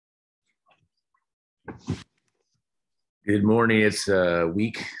Good morning. It's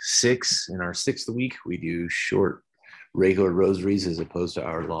week 6. In our 6th week, we do short, regular rosaries as opposed to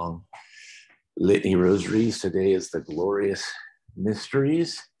our long litany rosaries. Today is the glorious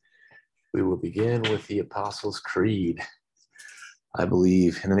mysteries. We will begin with the Apostles' Creed. I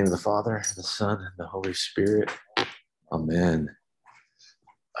believe in the name of the Father, and the Son, and the Holy Spirit. Amen.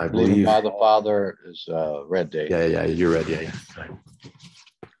 I believe God the Father is red day. Yeah, you're ready.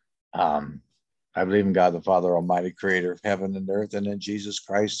 I believe in God the Father Almighty, creator of heaven and earth, and in Jesus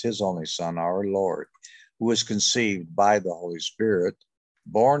Christ, his only Son, our Lord, who was conceived by the Holy Spirit,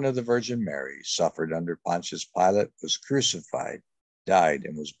 born of the Virgin Mary, suffered under Pontius Pilate, was crucified, died,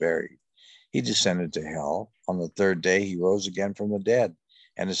 and was buried. He descended to hell. On the third day, he rose again from the dead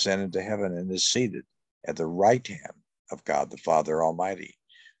and ascended to heaven and is seated at the right hand of God the Father Almighty,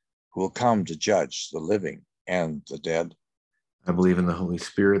 who will come to judge the living and the dead. I believe in the Holy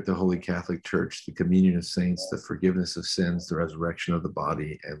Spirit, the Holy Catholic Church, the communion of saints, the forgiveness of sins, the resurrection of the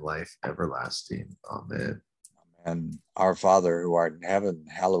body, and life everlasting. Amen. And our Father, who art in heaven,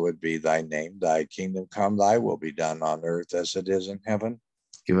 hallowed be thy name. Thy kingdom come, thy will be done on earth as it is in heaven.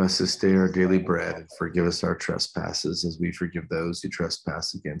 Give us this day our daily bread, and forgive us our trespasses as we forgive those who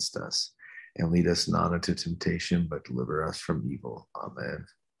trespass against us. And lead us not into temptation, but deliver us from evil. Amen.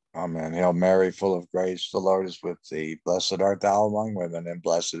 Amen. Hail Mary, full of grace, the Lord is with thee. Blessed art thou among women, and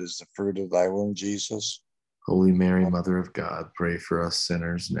blessed is the fruit of thy womb, Jesus. Holy Mary, Mother of God, pray for us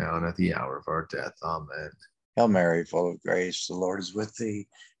sinners now and at the hour of our death. Amen. Hail Mary, full of grace, the Lord is with thee.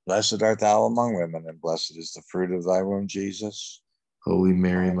 Blessed art thou among women, and blessed is the fruit of thy womb, Jesus. Holy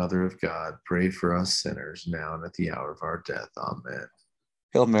Mary, Mother of God, pray for us sinners now and at the hour of our death. Amen.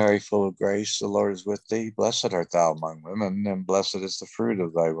 Hail Mary, full of grace, the Lord is with thee. Blessed art thou among women, and blessed is the fruit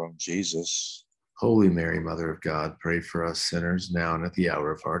of thy womb, Jesus. Holy Mary, Mother of God, pray for us sinners now and at the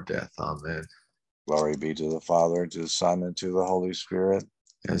hour of our death. Amen. Glory be to the Father, to the Son, and to the Holy Spirit.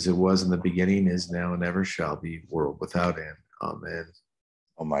 As it was in the beginning, is now, and ever shall be, world without end. Amen.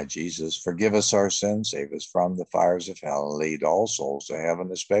 O my Jesus, forgive us our sins, save us from the fires of hell, and lead all souls to heaven,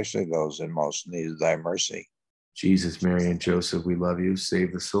 especially those in most need of thy mercy. Jesus, Mary, and Joseph, we love you.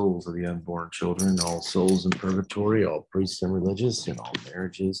 Save the souls of the unborn children, all souls in purgatory, all priests and religious, and all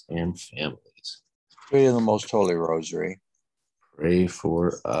marriages and families. Pray in the most holy rosary. Pray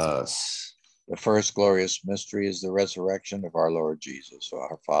for us. The first glorious mystery is the resurrection of our Lord Jesus. O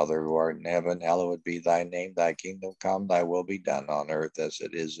our Father, who art in heaven, hallowed be thy name. Thy kingdom come, thy will be done on earth as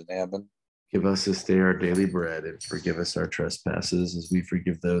it is in heaven. Give us this day our daily bread, and forgive us our trespasses as we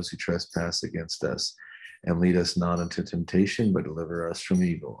forgive those who trespass against us. And lead us not into temptation, but deliver us from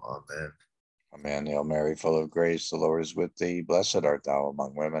evil. Amen. Amen. Hail Mary, full of grace, the Lord is with thee. Blessed art thou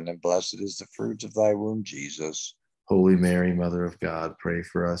among women, and blessed is the fruit of thy womb, Jesus. Holy Mary, Mother of God, pray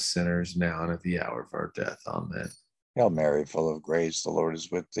for us sinners now and at the hour of our death. Amen. Hail Mary, full of grace, the Lord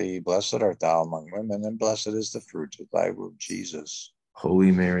is with thee. Blessed art thou among women, and blessed is the fruit of thy womb, Jesus.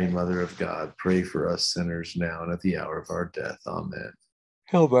 Holy Mary, Mother of God, pray for us sinners now and at the hour of our death. Amen.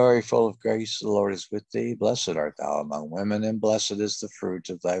 Hail Mary, full of grace, the Lord is with thee. Blessed art thou among women, and blessed is the fruit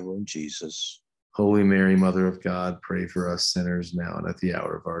of thy womb, Jesus. Holy Mary, Mother of God, pray for us sinners now and at the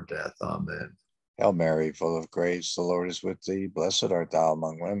hour of our death. Amen. Hail Mary, full of grace, the Lord is with thee. Blessed art thou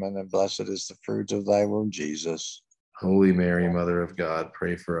among women, and blessed is the fruit of thy womb, Jesus. Holy Mary, Mother of God,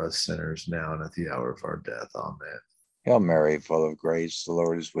 pray for us sinners now and at the hour of our death. Amen. Hail Mary, full of grace, the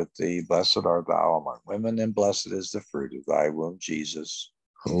Lord is with thee. Blessed art thou among women, and blessed is the fruit of thy womb, Jesus.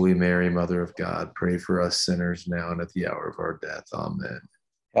 Holy Mary, Mother of God, pray for us sinners now and at the hour of our death. Amen.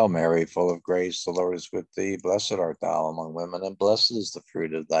 Hail Mary, full of grace, the Lord is with thee. Blessed art thou among women, and blessed is the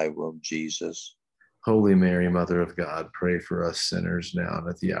fruit of thy womb, Jesus. Holy Mary, Mother of God, pray for us sinners now and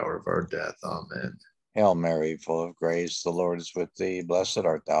at the hour of our death. Amen. Hail Mary, full of grace, the Lord is with thee. Blessed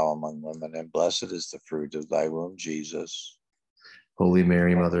art thou among women, and blessed is the fruit of thy womb, Jesus. Holy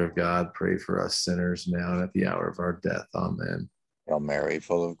Mary, Mother of God, pray for us sinners now and at the hour of our death. Amen. Hail Mary,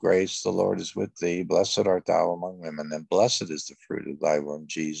 full of grace, the Lord is with thee. Blessed art thou among women, and blessed is the fruit of thy womb,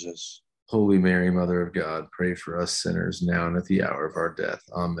 Jesus. Holy Mary, Mother of God, pray for us sinners now and at the hour of our death.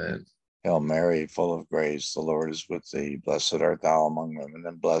 Amen. Hail Mary, full of grace, the Lord is with thee. Blessed art thou among women,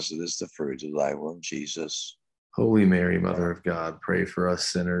 and blessed is the fruit of thy womb, Jesus. Holy Mary, Mother of God, pray for us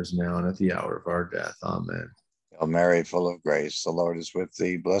sinners now and at the hour of our death. Amen. Hail Mary, full of grace, the Lord is with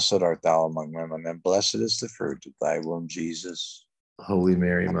thee. Blessed art thou among women, and blessed is the fruit of thy womb, Jesus. Holy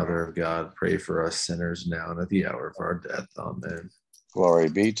Mary, Mother of God, pray for us sinners now and at the hour of our death. Amen. Glory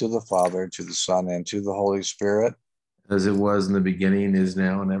be to the Father, to the Son, and to the Holy Spirit. As it was in the beginning, is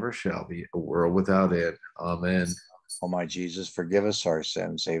now, and ever shall be, a world without end. Amen. O my Jesus, forgive us our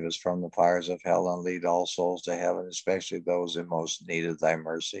sins, save us from the fires of hell, and lead all souls to heaven, especially those in most need of thy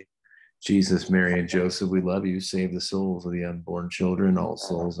mercy. Jesus, Mary, and Joseph, we love you. Save the souls of the unborn children, all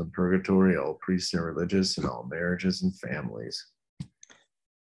souls in purgatory, all priests and religious, and all marriages and families.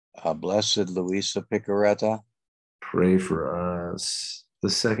 Blessed Luisa Picaretta, Pray for us. The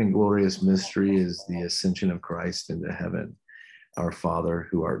second glorious mystery is the ascension of Christ into heaven. Our Father,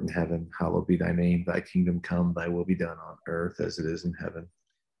 who art in heaven, hallowed be thy name. Thy kingdom come, thy will be done on earth as it is in heaven.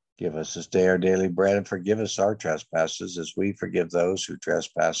 give us this day our daily bread, and forgive us our trespasses as we forgive those who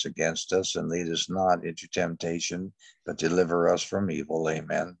trespass against us. And lead us not into temptation, but deliver us from evil.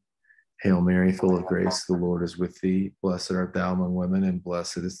 Amen. Hail Mary, full of grace, the Lord is with thee. Blessed art thou among women, and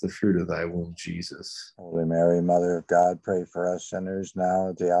blessed is the fruit of thy womb, Jesus. Holy Mary, Mother of God, pray for us sinners now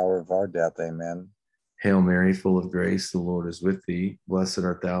at the hour of our death. Amen. Hail Mary, full of grace, the Lord is with thee. Blessed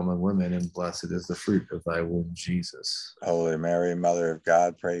art thou among women, and blessed is the fruit of thy womb, Jesus. Holy Mary, Mother of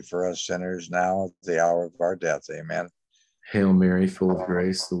God, pray for us sinners now at the hour of our death. Amen. Hail Mary, full of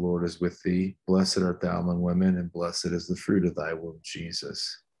grace, the Lord is with thee. Blessed art thou among women, and blessed is the fruit of thy womb,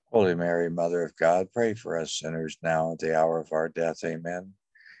 Jesus. Holy Mary, Mother of God, pray for us sinners now at the hour of our death. Amen.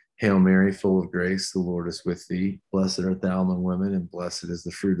 Hail Mary, full of grace, the Lord is with thee. Blessed art thou among women, and blessed is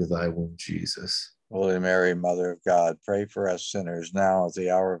the fruit of thy womb, Jesus. Holy Mary, Mother of God, pray for us sinners now at the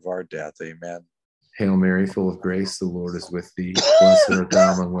hour of our death. Amen. Hail Mary, full of grace, the Lord is with thee. Blessed art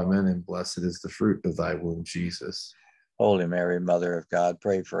thou among women, and blessed is the fruit of thy womb, Jesus. Holy Mary, Mother of God,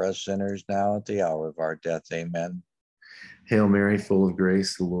 pray for us sinners now at the hour of our death. Amen. Hail Mary, full of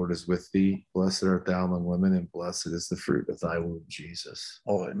grace, the Lord is with thee. Blessed art thou among women, and blessed is the fruit of thy womb, Jesus.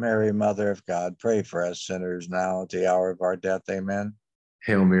 Holy Mary, Mother of God, pray for us sinners now at the hour of our death. Amen.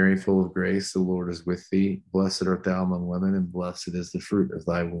 Hail Mary, full of grace, the Lord is with thee. Blessed art thou among women, and blessed is the fruit of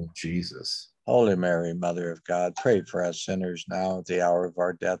thy womb, Jesus. Holy Mary, Mother of God, pray for us sinners now at the hour of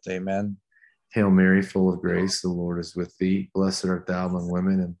our death. Amen. Hail Mary, full of grace, the Lord is with thee. Blessed art thou among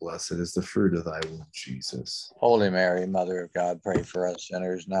women, and blessed is the fruit of thy womb, Jesus. Holy Mary, Mother of God, pray for us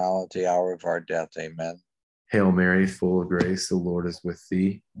sinners now at the hour of our death. Amen. Hail Mary, full of grace, the Lord is with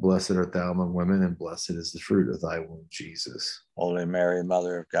thee. Blessed art thou among women, and blessed is the fruit of thy womb, Jesus. Holy Mary,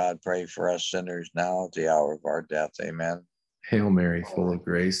 Mother of God, pray for us sinners now at the hour of our death. Amen. Hail Mary, full of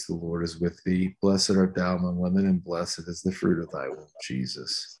grace, the Lord is with thee. Blessed art thou among women, and blessed is the fruit of thy womb,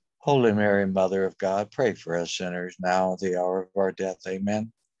 Jesus. Holy Mary, Mother of God, pray for us sinners now at the hour of our death.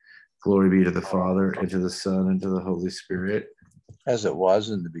 Amen. Glory be to the Father, and to the Son, and to the Holy Spirit. As it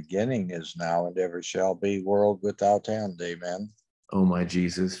was in the beginning, is now, and ever shall be, world without end. Amen. O my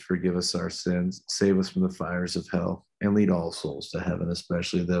Jesus, forgive us our sins, save us from the fires of hell, and lead all souls to heaven,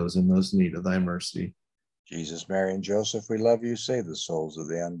 especially those in most need of thy mercy. Jesus, Mary, and Joseph, we love you. Save the souls of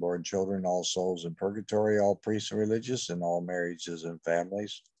the unborn children, all souls in purgatory, all priests and religious, and all marriages and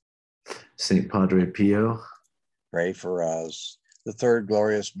families. Saint Padre Pio, Pray for us. The third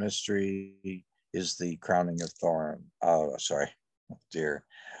glorious mystery is the crowning of thorn.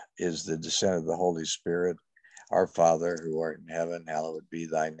 Is the descent of the Holy Spirit. Our Father, who art in heaven, hallowed be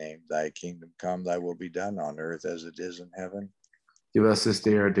thy name. Thy kingdom come, thy will be done on earth as it is in heaven. give us this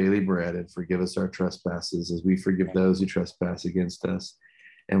day our daily bread, and forgive us our trespasses, as we forgive those who trespass against us.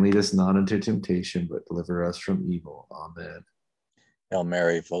 And lead us not into temptation, but deliver us from evil. Amen. Hail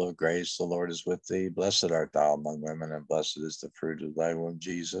Mary, full of grace, the Lord is with thee. Blessed art thou among women, and blessed is the fruit of thy womb,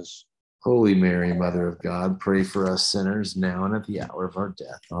 Jesus. Holy Mary, Mother of God, pray for us sinners, now and at the hour of our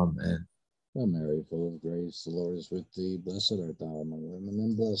death. Amen. Hail Mary, full of grace, the Lord is with thee. Blessed art thou among women,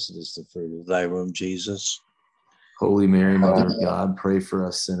 and blessed is the fruit of thy womb, Jesus. Holy Mary, Mother of God, pray for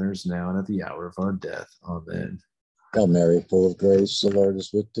us sinners, now and at the hour of our death. Amen. Hail Mary, full of grace, the Lord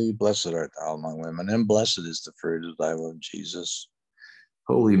is with thee. Blessed art thou among women, and blessed is the fruit of thy womb, Jesus.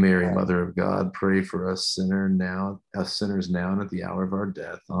 Holy Mary, Mother of God, pray for us sinners now and at the hour of our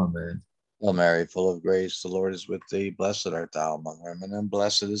death. Amen. Hail Mary, full of grace, the Lord is with thee. Blessed art thou among women, and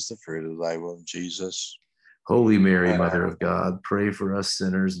blessed is the fruit of thy womb, Jesus. Holy Mary, Mother of God, pray for us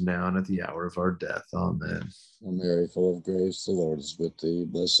sinners now and at the hour of our death. Amen. Hail Mary, full of grace, the Lord is with thee.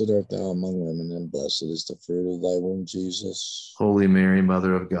 Blessed art thou among women, and blessed is the fruit of thy womb, Jesus. Holy Mary,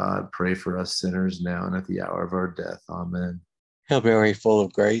 Mother of God, pray for us sinners now and at the hour of our death. Amen. Hail Mary, full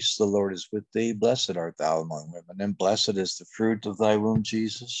of grace, the Lord is with thee. Blessed art thou among women, and blessed is the fruit of thy womb,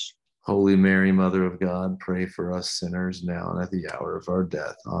 Jesus. Holy Mary, Mother of God, pray for us sinners now and at the hour of our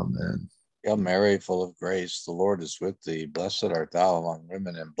death. Amen. Hail Mary, full of grace, the Lord is with thee. Blessed art thou among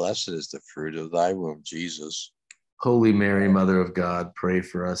women, and blessed is the fruit of thy womb, Jesus. Holy Mary, Mother of God, pray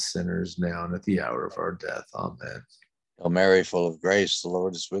for us sinners now and at the hour of our death. Amen. Hail Mary, full of grace, the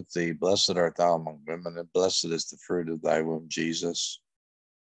Lord is with thee. Blessed art thou among women, and blessed is the fruit of thy womb, Jesus.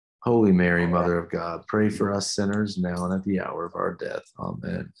 Holy Mary, Mother of God, pray for us sinners now and at the hour of our death.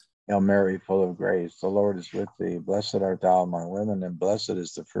 Amen. Hail Mary, full of grace, the Lord is with thee. Blessed art thou among women, and blessed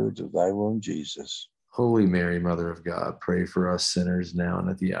is the fruit of thy womb, Jesus. Holy Mary, Mother of God, pray for us sinners now and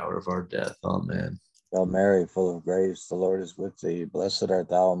at the hour of our death. Amen. Hail Mary, full of grace, the Lord is with thee. Blessed art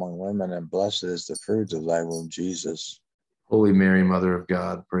thou among women, and blessed is the fruit of thy womb, Jesus. Holy Mary, Mother of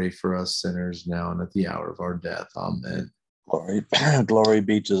God, pray for us sinners now and at the hour of our death. Amen. Glory, glory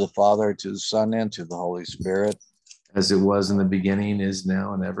be to the Father, to the Son, and to the Holy Spirit. As it was in the beginning, is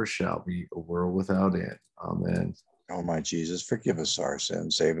now, and ever shall be, a world without end. Amen. O my Jesus, forgive us our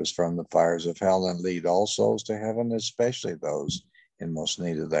sins, save us from the fires of hell, and lead all souls to heaven, especially those in most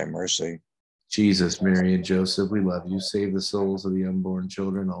need of thy mercy. Jesus, Mary, and Joseph, we love you. Save the souls of the unborn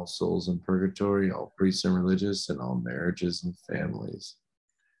children, all souls in purgatory, all priests and religious, and all marriages and families.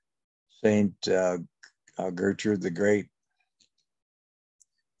 Saint Gertrude the Great,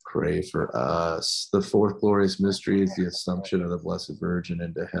 Pray for us. The fourth glorious mystery is the Assumption of the Blessed Virgin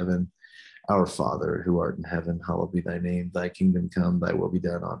into heaven. Our Father, who art in heaven, hallowed be thy name. Thy kingdom come, thy will be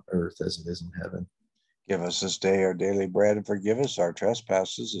done on earth as it is in heaven. give us this day our daily bread, and forgive us our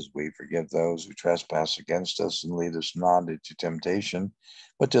trespasses as we forgive those who trespass against us, and lead us not into temptation,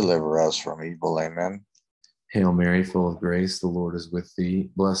 but deliver us from evil. Amen. Hail Mary, full of grace, the Lord is with thee.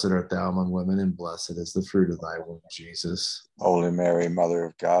 Blessed art thou among women, and blessed is the fruit of thy womb, Jesus. Holy Mary, Mother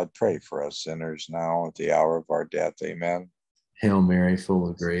of God, pray for us sinners now at the hour of our death. Amen. Hail Mary, full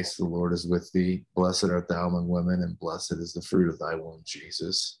of grace, the Lord is with thee. Blessed art thou among women, and blessed is the fruit of thy womb,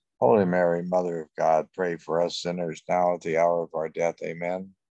 Jesus. Holy Mary, Mother of God, pray for us sinners now at the hour of our death.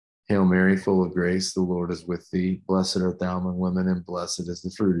 Amen. Hail Mary, full of grace, the Lord is with thee. Blessed art thou among women, and blessed is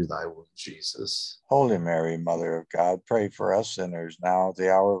the fruit of thy womb, Jesus. Holy Mary, Mother of God, pray for us sinners now at the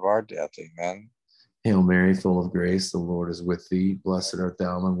hour of our death. Amen. Hail Mary, full of grace, the Lord is with thee. Blessed art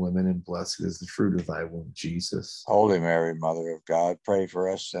thou among women, and blessed is the fruit of thy womb, Jesus. Holy Mary, Mother of God, pray for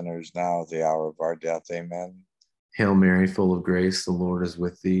us sinners now at the hour of our death. Amen. Hail Mary, full of grace, the Lord is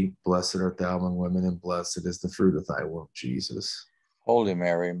with thee. Blessed art thou among women, and blessed is the fruit of thy womb, Jesus. Holy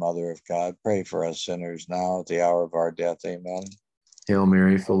Mary, Mother of God, pray for us sinners now at the hour of our death. Amen. Hail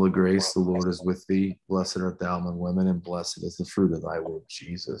Mary, full of grace, the Lord is with thee. Blessed art thou among women, and blessed is the fruit of thy womb,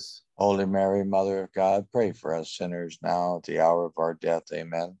 Jesus. Holy Mary, Mother of God, pray for us sinners now at the hour of our death.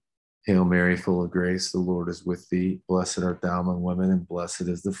 Amen. Hail Mary, full of grace, the Lord is with thee. Blessed art thou among women, and blessed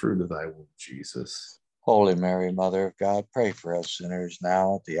is the fruit of thy womb, Jesus. Holy Mary, Mother of God, pray for us sinners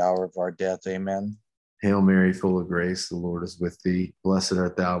now at the hour of our death. Amen. Hail Mary, full of grace, the Lord is with thee. Blessed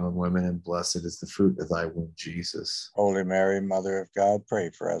art thou among women, and blessed is the fruit of thy womb, Jesus. Holy Mary, Mother of God, pray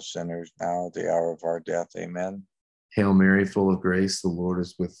for us sinners now at the hour of our death. Amen. Hail Mary, full of grace, the Lord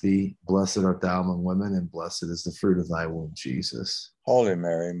is with thee. Blessed art thou among women, and blessed is the fruit of thy womb, Jesus. Holy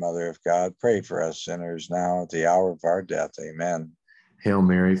Mary, Mother of God, pray for us sinners now at the hour of our death. Amen. Hail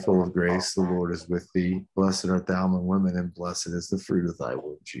Mary, full of grace, the Lord is with thee. Blessed art thou among women, and blessed is the fruit of thy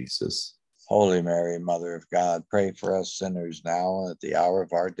womb, Jesus. Holy Mary, Mother of God, pray for us sinners now and at the hour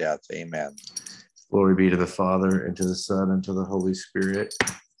of our death. Amen. Glory be to the Father, and to the Son, and to the Holy Spirit.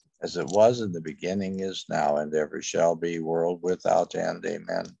 As it was in the beginning, is now, and ever shall be, world without end.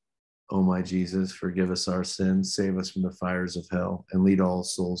 Amen. O my Jesus, forgive us our sins, save us from the fires of hell, and lead all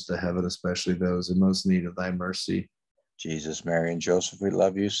souls to heaven, especially those in most need of thy mercy. Jesus, Mary, and Joseph, we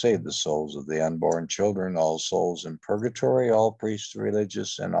love you. Save the souls of the unborn children, all souls in purgatory, all priests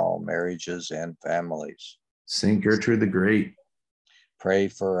religious, and all marriages and families. Saint Gertrude the Great, Pray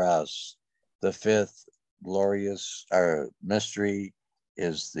for us. The fifth glorious mystery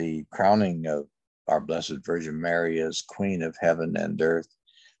is the crowning of our Blessed Virgin Mary as Queen of heaven and earth.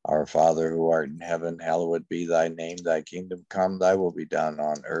 Our Father who art in heaven, hallowed be thy name. Thy kingdom come, thy will be done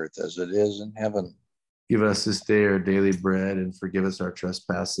on earth as it is in heaven. give us this day our daily bread, and forgive us our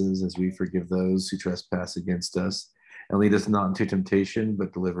trespasses as we forgive those who trespass against us. And lead us not into temptation,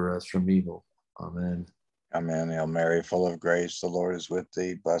 but deliver us from evil. Amen. Amen. Hail Mary, full of grace, the Lord is with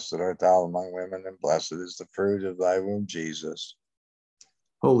thee. Blessed art thou among women, and blessed is the fruit of thy womb, Jesus.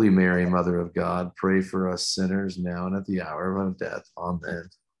 Holy Mary, Mother of God, pray for us sinners now and at the hour of our death. Amen.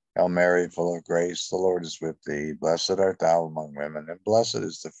 Hail Mary, full of grace, the Lord is with thee. Blessed art thou among women, and blessed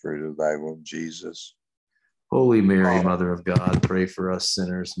is the fruit of thy womb, Jesus. Holy Mary, Mother of God, pray for us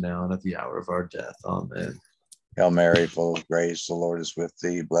sinners now and at the hour of our death. Amen. Hail Mary, full of grace, the Lord is with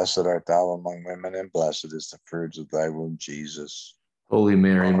thee. Blessed art thou among women, and blessed is the fruit of thy womb, Jesus. Holy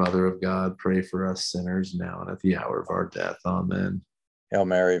Mary, Mother of God, pray for us sinners now and at the hour of our death. Amen. Hail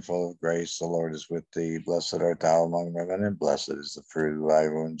Mary, full of grace, the Lord is with thee. Blessed art thou among women, and blessed is the fruit of thy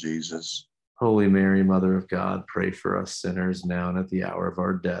womb, Jesus. Holy Mary, Mother of God, pray for us sinners now and at the hour of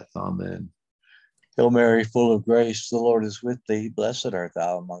our death. Amen. Hail Mary, full of grace, the Lord is with thee. Blessed art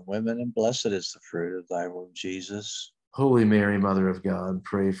thou among women, and blessed is the fruit of thy womb, Jesus. Holy Mary, Mother of God,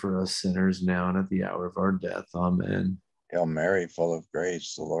 pray for us sinners now and at the hour of our death. Amen. Hail Mary, full of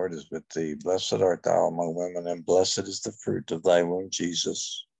grace, the Lord is with thee. Blessed art thou among women, and blessed is the fruit of thy womb,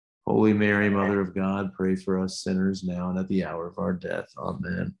 Jesus. Holy Mary, Mother of God, pray for us sinners now and at the hour of our death.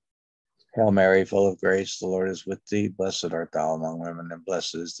 Amen. Hail Mary, full of grace, the Lord is with thee. Blessed art thou among women, and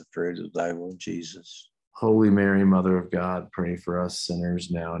blessed is the fruit of thy womb, Jesus. Holy Mary, Mother of God, pray for us sinners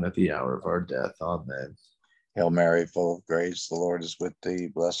now and at the hour of our death. Amen. Hail Mary, full of grace, the Lord is with thee.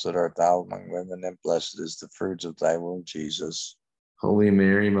 Blessed art thou among women, and blessed is the fruit of thy womb, Jesus. Holy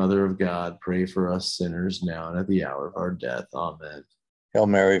Mary, Mother of God, pray for us sinners now and at the hour of our death. Amen. Hail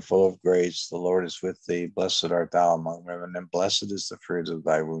Mary, full of grace, the Lord is with thee. Blessed art thou among women, and blessed is the fruit of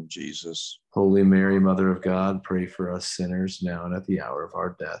thy womb, Jesus. Holy Mary, Mother of God, pray for us sinners now and at the hour of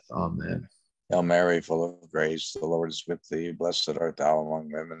our death. Amen. Hail Mary, full of grace, the Lord is with thee. Blessed art thou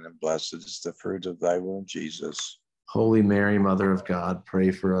among women, and blessed is the fruit of thy womb, Jesus. Holy Mary, Mother of God,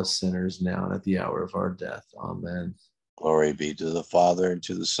 pray for us sinners now and at the hour of our death. Amen. Glory be to the Father, and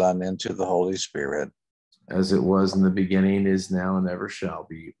to the Son, and to the Holy Spirit. As it was in the beginning, is now, and ever shall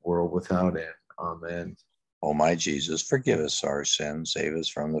be, world without end. Amen. O my Jesus, forgive us our sins, save us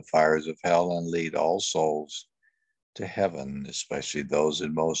from the fires of hell, and lead all souls to heaven, especially those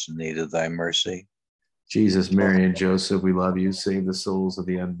in most need of thy mercy. Jesus, Mary, and Joseph, we love you. Save the souls of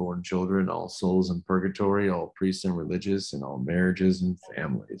the unborn children, all souls in purgatory, all priests and religious, and all marriages and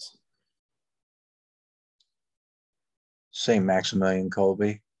families. Saint Maximilian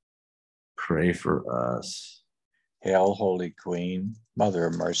Kolbe, Pray for us. Hail, Holy Queen, Mother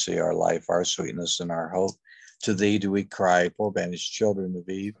of Mercy, our life, our sweetness, and our hope. To thee do we cry, poor banished children of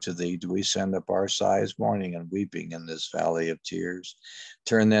Eve. To thee do we send up our sighs, mourning and weeping in this valley of tears.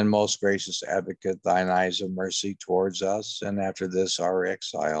 Turn then, most gracious advocate, thine eyes of mercy towards us, and after this our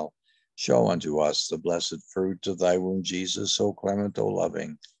exile, show unto us the blessed fruit of thy womb, Jesus, O clement, O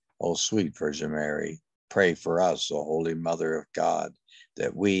loving, O sweet Virgin Mary. Pray for us, O Holy Mother of God,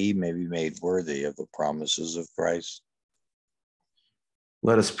 that we may be made worthy of the promises of Christ.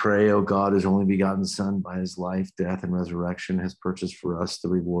 Let us pray, O God, his only begotten Son, by his life, death, and resurrection, has purchased for us the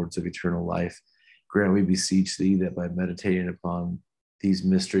rewards of eternal life. Grant, we beseech thee, that by meditating upon these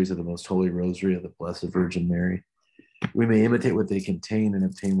mysteries of the most holy rosary of the Blessed Virgin Mary, we may imitate what they contain and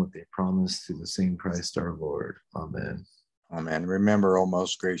obtain what they promise, through the same Christ our Lord. Amen. Amen. Remember, O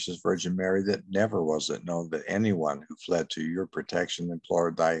most gracious Virgin Mary, that never was it known that anyone who fled to your protection,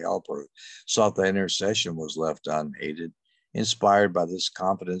 implored thy help, or sought thy intercession was left unaided. Inspired by this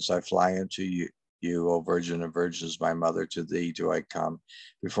confidence, I fly unto you, O Virgin of Virgins, my mother. To thee do I come.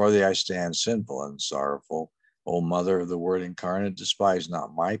 Before thee I stand sinful and sorrowful. O Mother of the Word incarnate, despise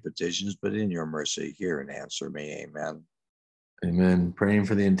not my petitions, but in your mercy hear and answer me. Amen. Amen. Praying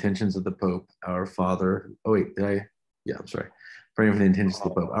for the intentions of the Pope, our Father. Oh, wait, I'm sorry. Praying for the intentions of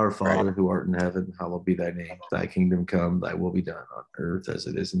the Pope. Our Father, Right. who art in heaven, hallowed be thy name. Thy kingdom come, thy will be done on earth as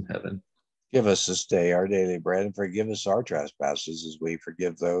it is in heaven. Give us this day our daily bread, and forgive us our trespasses as we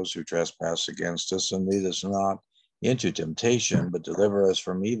forgive those who trespass against us. And lead us not into temptation, but deliver us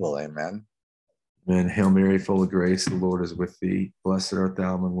from evil. Amen. Amen. Hail Mary, full of grace, the Lord is with thee. Blessed art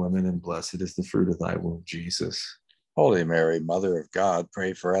thou among women, and blessed is the fruit of thy womb, Jesus. Holy Mary, Mother of God,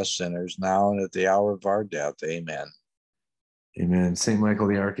 pray for us sinners now and at the hour of our death. Amen. Amen. Saint Michael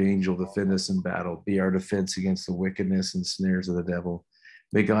the Archangel, defend us in battle. Be our defense against the wickedness and snares of the devil.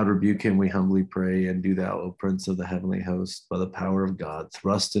 May God rebuke him, we humbly pray. And do thou, O Prince of the heavenly host, by the power of God,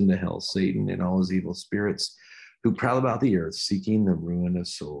 thrust into hell Satan and all his evil spirits who prowl about the earth, seeking the ruin of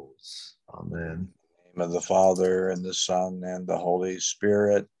souls. Amen. In the name of the Father, and the Son, and the Holy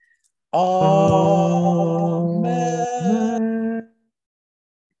Spirit. Amen. Amen.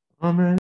 Amen.